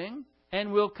doing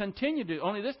and will continue to do.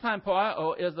 Only this time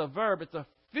poieo is a verb. It's a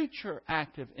future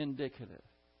active indicative.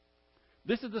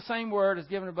 This is the same word as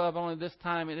given above, only this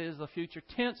time it is the future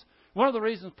tense. One of the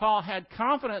reasons Paul had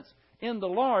confidence in the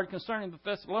Lord concerning the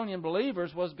Thessalonian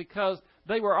believers was because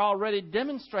they were already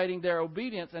demonstrating their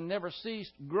obedience and never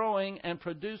ceased growing and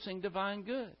producing divine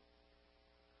good.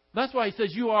 That's why he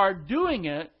says, you are doing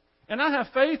it, and I have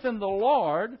faith in the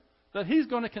Lord that He's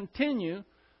going to continue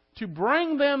to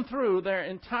bring them through their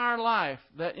entire life,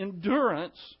 that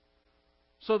endurance,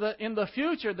 so that in the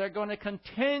future they're going to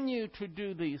continue to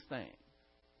do these things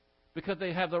because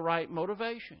they have the right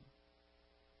motivation.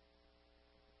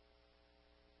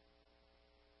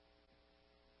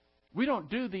 We don't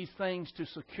do these things to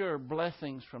secure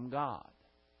blessings from God.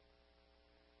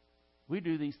 We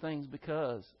do these things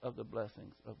because of the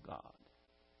blessings of God.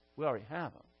 We already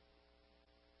have them.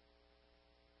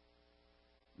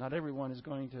 Not everyone is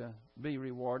going to be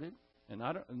rewarded, and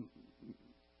I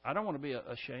don't want to be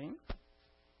ashamed.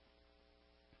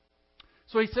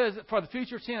 So he says for the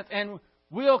future tense, and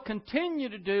we'll continue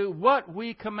to do what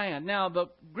we command. Now, the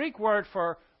Greek word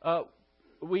for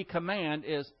we command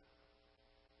is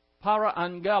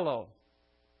paraangelo,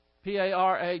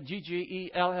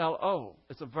 P-A-R-A-G-G-E-L-L-O.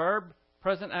 It's a verb,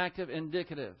 present active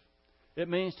indicative. It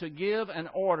means to give an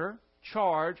order,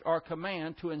 charge, or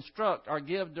command, to instruct or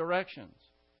give directions.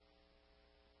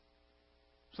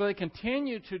 So they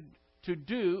continue to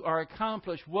do or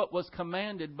accomplish what was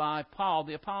commanded by Paul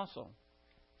the Apostle.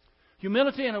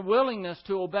 Humility and a willingness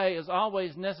to obey is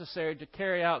always necessary to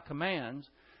carry out commands,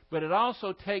 but it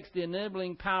also takes the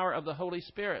enabling power of the Holy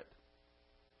Spirit.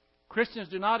 Christians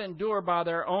do not endure by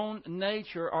their own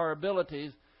nature or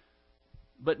abilities,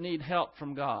 but need help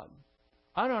from God.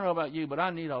 I don't know about you, but I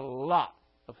need a lot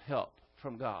of help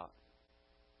from God.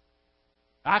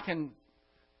 I can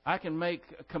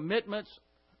make commitments.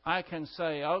 I can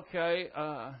say, okay,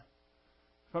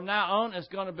 from now on it's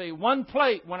going to be one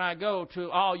plate when I go to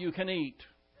all you can eat.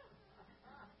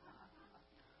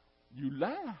 You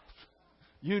laugh.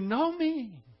 You know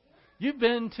me. You've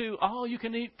been to all you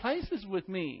can eat places with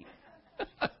me.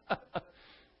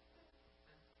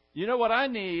 You know what I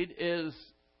need is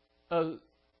a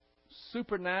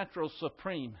supernatural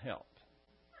supreme help.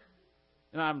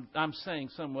 And I'm saying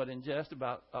somewhat in jest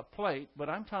about a plate, but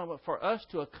I'm talking about for us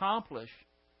to accomplish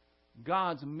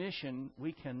God's mission,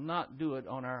 we cannot do it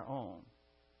on our own.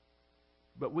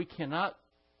 But we cannot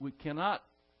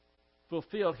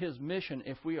fulfill His mission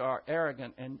if we are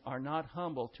arrogant and are not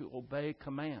humble to obey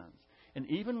commands. And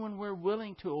even when we're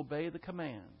willing to obey the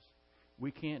commands, we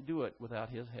can't do it without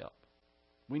His help.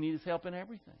 We need His help in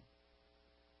everything.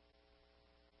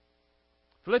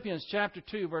 Philippians chapter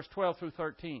 2, verse 12 through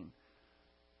 13.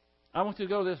 I want you to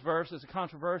go to this verse. It's a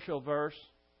controversial verse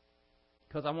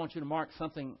because I want you to mark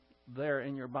something there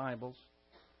in your Bibles.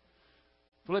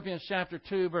 Philippians chapter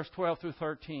 2, verse 12 through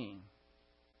 13.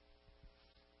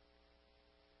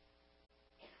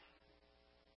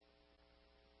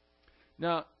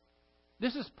 Now,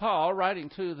 this is Paul writing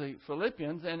to the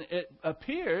Philippians, and it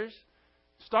appears,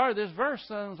 start of this verse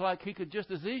sounds like he could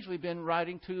just as easily been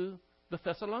writing to the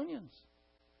Thessalonians.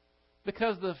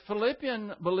 Because the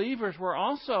Philippian believers were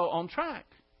also on track.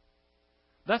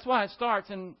 That's why it starts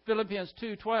in Philippians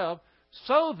 2:12.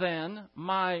 So then,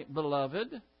 my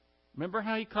beloved, remember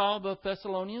how he called the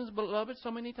Thessalonians beloved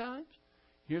so many times?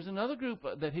 Here's another group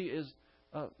that he is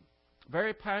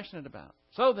very passionate about.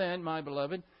 So then, my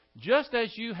beloved, just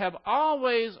as you have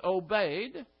always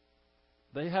obeyed,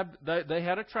 they had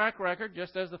a track record,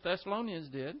 just as the Thessalonians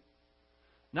did.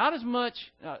 Not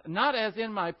as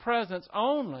in my presence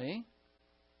only,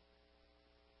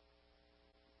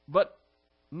 but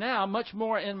now much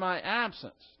more in my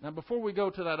absence. Now, before we go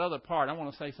to that other part, I want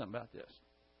to say something about this.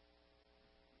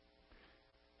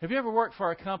 Have you ever worked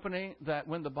for a company that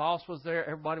when the boss was there,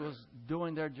 everybody was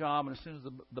doing their job, and as soon as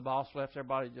the boss left,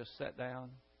 everybody just sat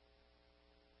down?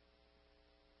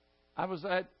 I was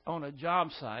on a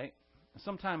job site.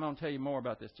 Sometime I'll tell you more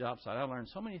about this job site. I learned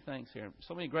so many things here,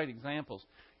 so many great examples.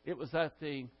 It was at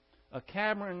the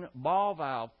Cameron ball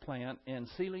valve plant in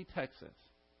Sealy, Texas.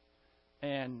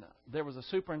 And there was a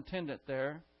superintendent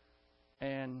there,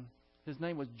 and his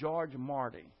name was George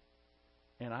Marty.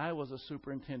 And I was a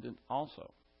superintendent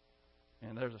also.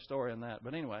 And there's a story in that.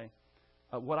 But anyway,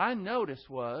 what I noticed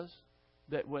was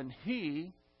that when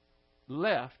he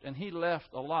left, and he left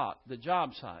a lot, the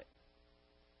job site,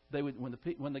 they would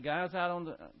when the guys out on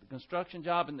the construction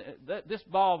job, and this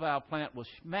ball valve plant was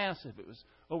massive. It was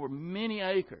over many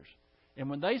acres. And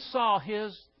when they saw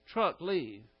his truck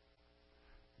leave,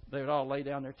 they would all lay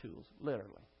down their tools,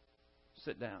 literally,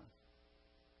 sit down.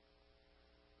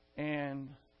 And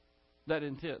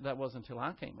that wasn't until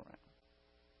I came around.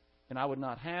 And I would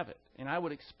not have it. And I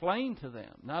would explain to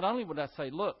them. Not only would I say,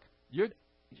 look, you're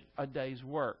a day's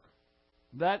work.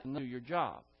 That is your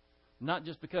job. Not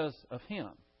just because of him.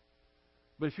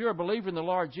 But if you're a believer in the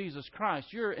Lord Jesus Christ,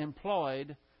 you're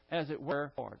employed, as it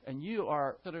were, and you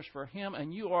are sitters for Him,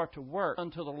 and you are to work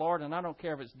unto the Lord. And I don't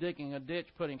care if it's digging a ditch,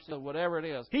 putting whatever it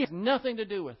is. He has nothing to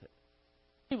do with it.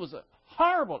 He was a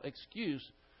horrible excuse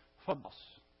for us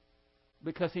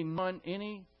because he won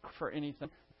any for anything.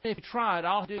 If he tried,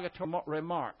 all he did was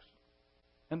remarks,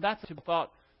 and that's what people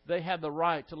thought they had the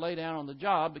right to lay down on the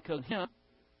job because of him.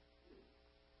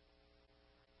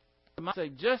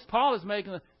 Paul is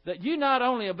making that you not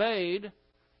only obeyed,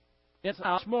 it's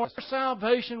more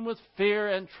salvation with fear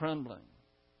and trembling.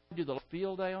 Do the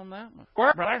field day on that one?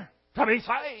 Work, brother, to be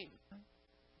saved.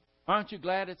 Aren't you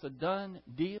glad it's a done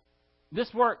deal?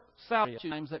 This work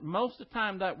salvation, that most of the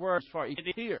time that word is for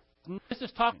here. This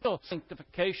is talking about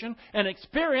sanctification, and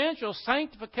experiential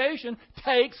sanctification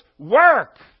takes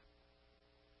work.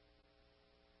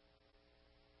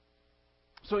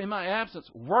 So in my absence,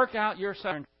 work out your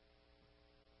salvation.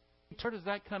 Where does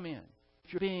that come in?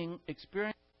 If you're being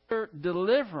experienced your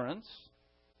deliverance,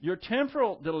 your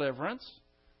temporal deliverance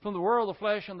from the world, the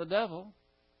flesh, and the devil,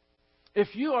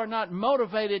 if you are not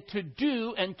motivated to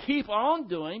do and keep on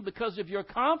doing because of your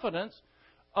confidence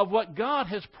of what God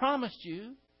has promised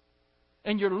you,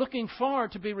 and you're looking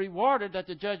forward to be rewarded at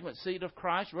the judgment seat of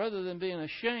Christ rather than being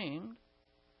ashamed,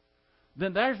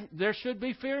 then there should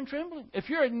be fear and trembling. If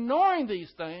you're ignoring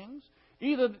these things,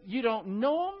 either you don't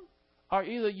know them or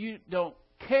either you don't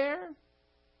care,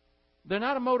 they're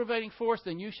not a motivating force,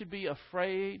 then you should be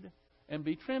afraid and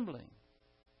be trembling.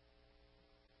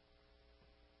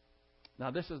 Now,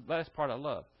 this is the last part I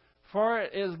love. For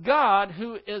it is God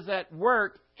who is at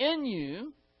work in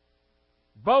you,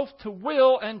 both to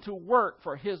will and to work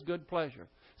for His good pleasure.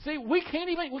 See, we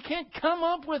can't come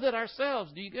up with it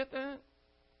ourselves. Do you get that?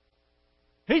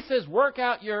 He says, work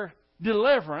out your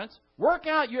deliverance. Work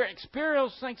out your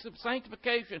experiential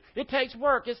sanctification. It takes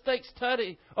work. It takes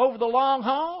study over the long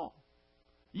haul.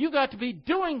 You've got to be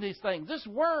doing these things. This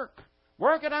work.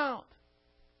 Work it out.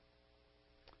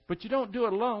 But you don't do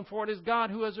it alone, for it is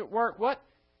God who is at work. What?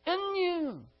 In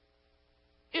you.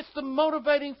 It's the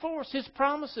motivating force. His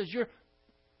promises. Your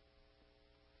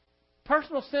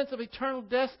personal sense of eternal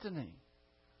destiny.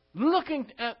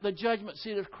 looking at the judgment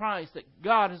seat of Christ that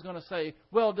God is going to say,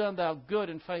 well done, thou good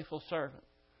and faithful servant.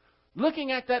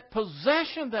 Looking at that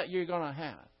possession that you're going to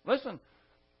have. Listen,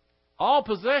 all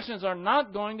possessions are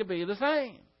not going to be the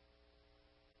same.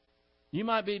 You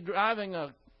might be driving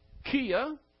a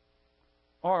Kia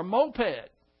or a moped.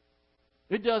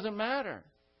 It doesn't matter.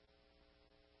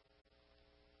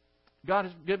 God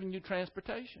has given you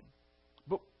transportation.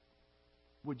 But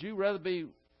would you rather be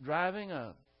driving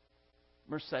a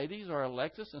Mercedes or a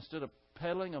Lexus instead of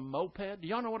pedaling a moped? Do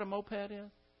y'all know what a moped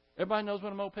is? Everybody knows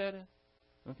what a moped is?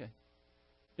 Okay.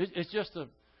 It's just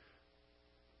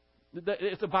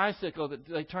it's a bicycle that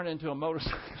they turn into a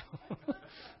motorcycle.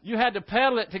 You had to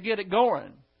pedal it to get it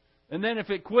going. And then if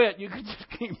it quit, you could just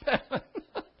keep pedaling.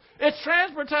 It's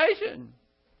transportation.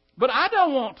 But I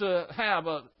don't want to have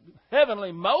a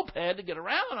heavenly moped to get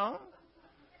around on.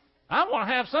 I want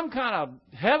to have some kind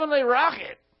of heavenly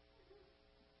rocket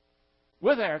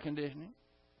with air conditioning.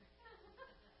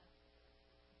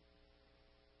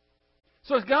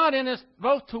 So it's God in us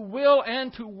both to will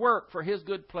and to work for His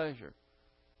good pleasure.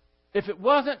 If it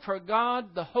wasn't for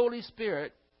God, the Holy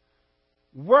Spirit,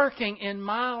 working in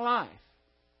my life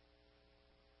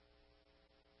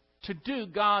to do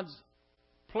God's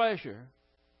pleasure,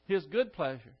 His good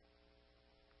pleasure,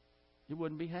 it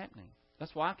wouldn't be happening.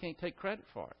 That's why I can't take credit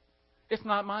for it. It's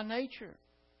not my nature.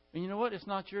 And you know what? It's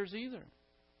not yours either.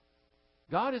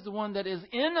 God is the one that is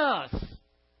in us,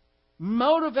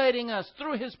 motivating us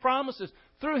through His promises,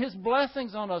 through His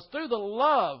blessings on us, through the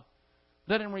love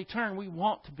that in return we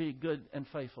want to be good and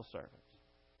faithful servants.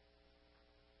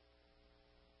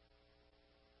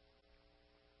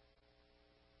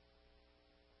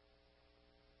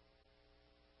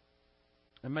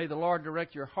 And may the Lord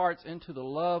direct your hearts into the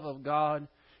love of God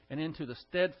and into the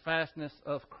steadfastness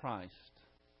of Christ.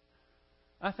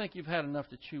 I think you've had enough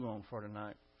to chew on for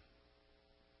tonight.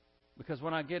 Because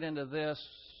when I get into this,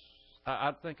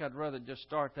 I think I'd rather just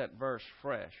start that verse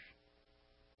fresh.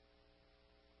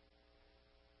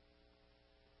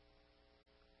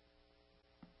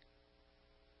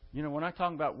 You know, when I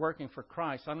talk about working for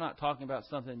Christ, I'm not talking about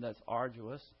something that's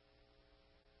arduous.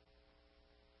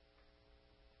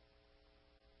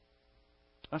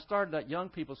 I started that young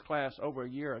people's class over a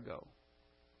year ago.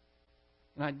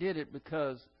 And I did it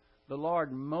because the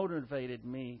Lord motivated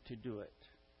me to do it.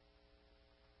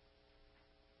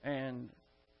 And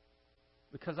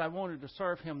because I wanted to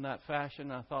serve Him that fashion,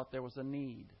 I thought there was a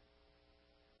need.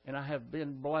 And I have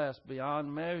been blessed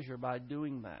beyond measure by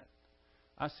doing that.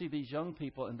 I see these young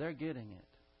people and they're getting it.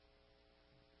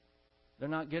 They're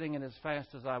not getting it as fast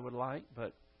as I would like,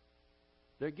 but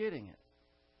they're getting it.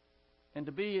 And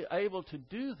to be able to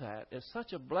do that is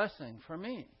such a blessing for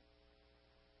me.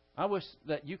 I wish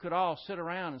that you could all sit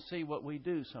around and see what we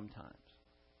do sometimes.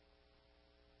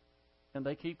 And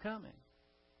they keep coming.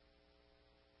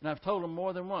 And I've told them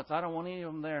more than once, I don't want any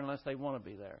of them there unless they want to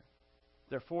be there. If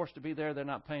they're forced to be there, they're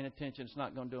not paying attention. It's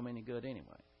not going to do them any good anyway.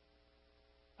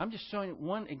 I'm just showing you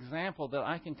one example that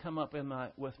I can come up in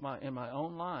my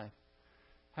own life,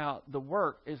 how the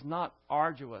work is not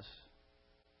arduous.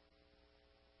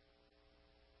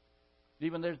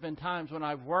 Even there's been times when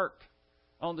I've worked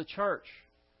on the church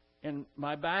and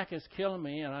my back is killing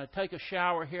me and I take a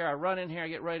shower here, I run in here, I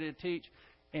get ready to teach,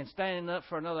 and standing up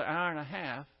for another hour and a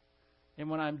half. And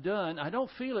when I'm done, I don't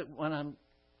feel it when I'm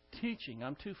teaching.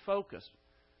 I'm too focused.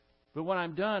 But when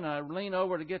I'm done, I lean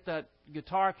over to get that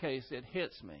guitar case, it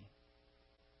hits me.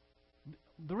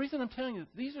 The reason I'm telling you,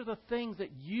 these are the things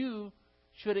that you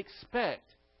should expect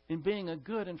in being a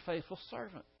good and faithful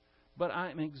servant. But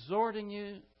I'm exhorting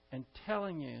you and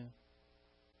telling you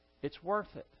it's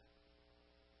worth it.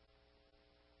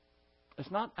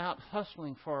 It's not out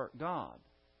hustling for God.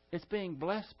 It's being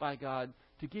blessed by God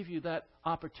to give you that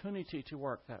opportunity to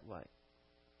work that way.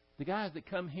 The guys that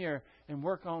come here and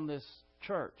work on this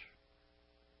church,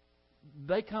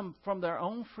 they come from their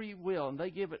own free will and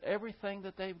they give it everything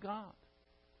that they've got.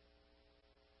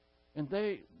 And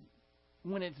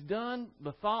when it's done,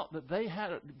 the thought that they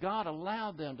had, God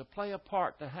allowed them to play a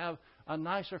part to have a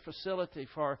nicer facility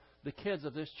for the kids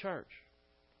of this church.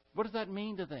 What does that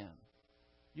mean to them?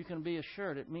 You can be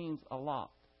assured it means a lot.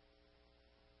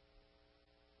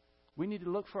 We need to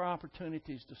look for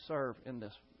opportunities to serve in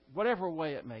this, whatever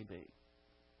way it may be.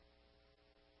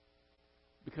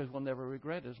 Because we'll never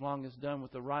regret it as long as it's done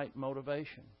with the right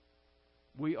motivation.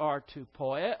 We are to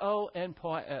poeo and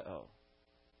poeo.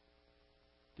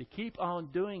 To keep on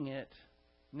doing it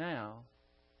now.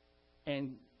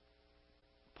 And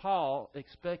Paul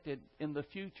expected in the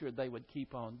future they would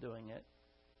keep on doing it.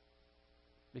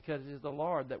 Because it is the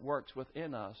Lord that works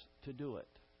within us to do it.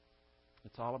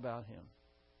 It's all about Him.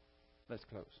 Let's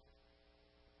close.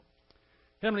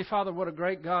 Heavenly Father, what a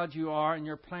great God you are, and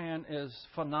your plan is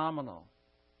phenomenal.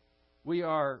 We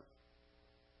are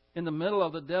in the middle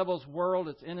of the devil's world.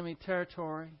 It's enemy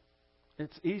territory.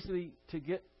 It's easy to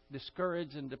get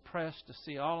discouraged and depressed to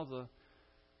see all of the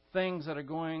things that are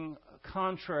going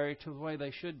contrary to the way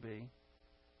they should be.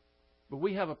 But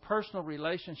we have a personal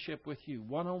relationship with you,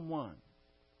 one-on-one.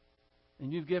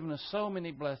 And you've given us so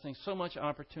many blessings, so much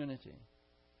opportunity.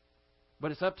 But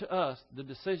it's up to us, the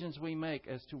decisions we make,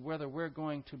 as to whether we're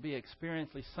going to be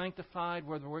experientially sanctified,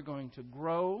 whether we're going to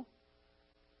grow,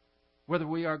 whether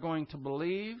we are going to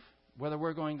believe, whether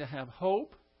we're going to have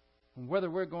hope, and whether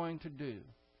we're going to do.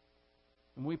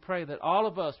 And we pray that all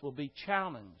of us will be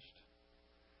challenged,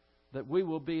 that we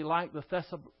will be like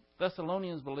the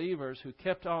Thessalonians believers who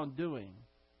kept on doing,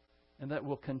 and that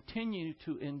will continue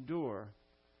to endure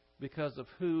because of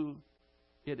who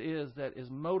it is that is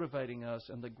motivating us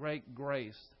and the great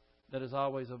grace that is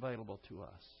always available to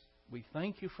us. We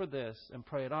thank you for this and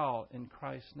pray it all in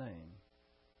Christ's name.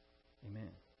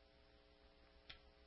 Amen.